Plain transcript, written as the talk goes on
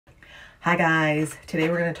Hi guys,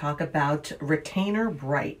 today we're going to talk about Retainer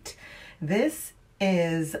Brite. This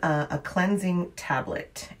is a cleansing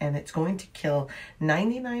tablet and it's going to kill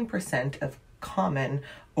 99% of common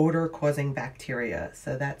odor causing bacteria.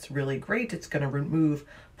 So that's really great. It's going to remove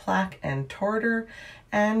plaque and tartar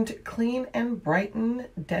and clean and brighten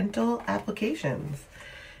dental applications.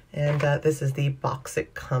 And this is the box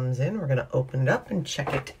it comes in. We're going to open it up and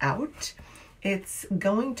check it out. It's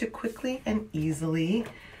going to quickly and easily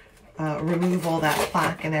remove all that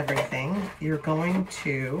plaque and everything. You're going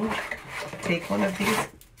to take one of these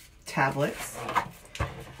tablets,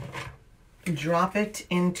 drop it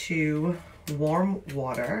into warm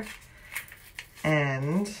water,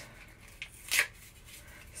 and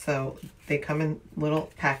so they come in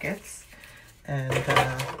little packets, and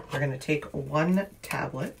we're going to take one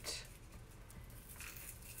tablet.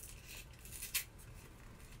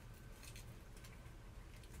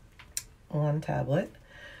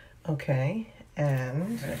 Okay, and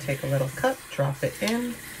I'm going to take a little cup, drop it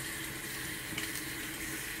in,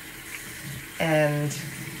 and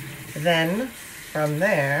then from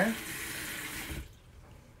there,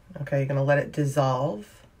 okay, you're going to let it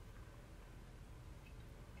dissolve,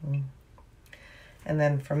 and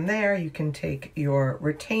then from there you can take your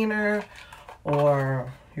retainer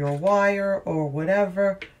or your wire or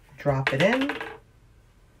whatever, drop it in,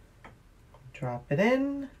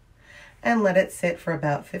 and let it sit for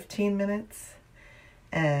about 15 minutes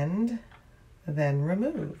and then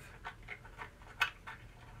remove.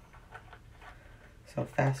 So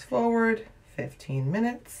fast forward 15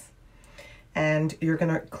 minutes and you're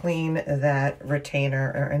going to clean that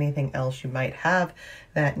retainer or anything else you might have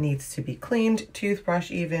that needs to be cleaned,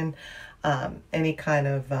 toothbrush even, any kind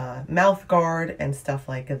of mouth guard and stuff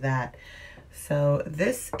like that. So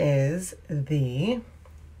this is the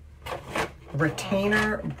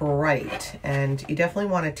Retainer Brite, and you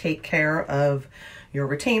definitely want to take care of your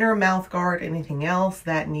retainer, mouth guard, anything else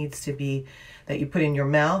that needs to be that you put in your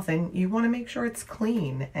mouth, and you want to make sure it's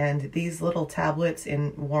clean. And these little tablets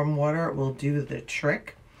in warm water will do the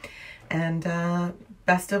trick. And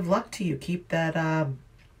best of luck to you. Keep that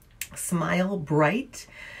smile bright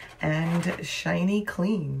and shiny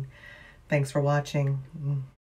clean. Thanks for watching.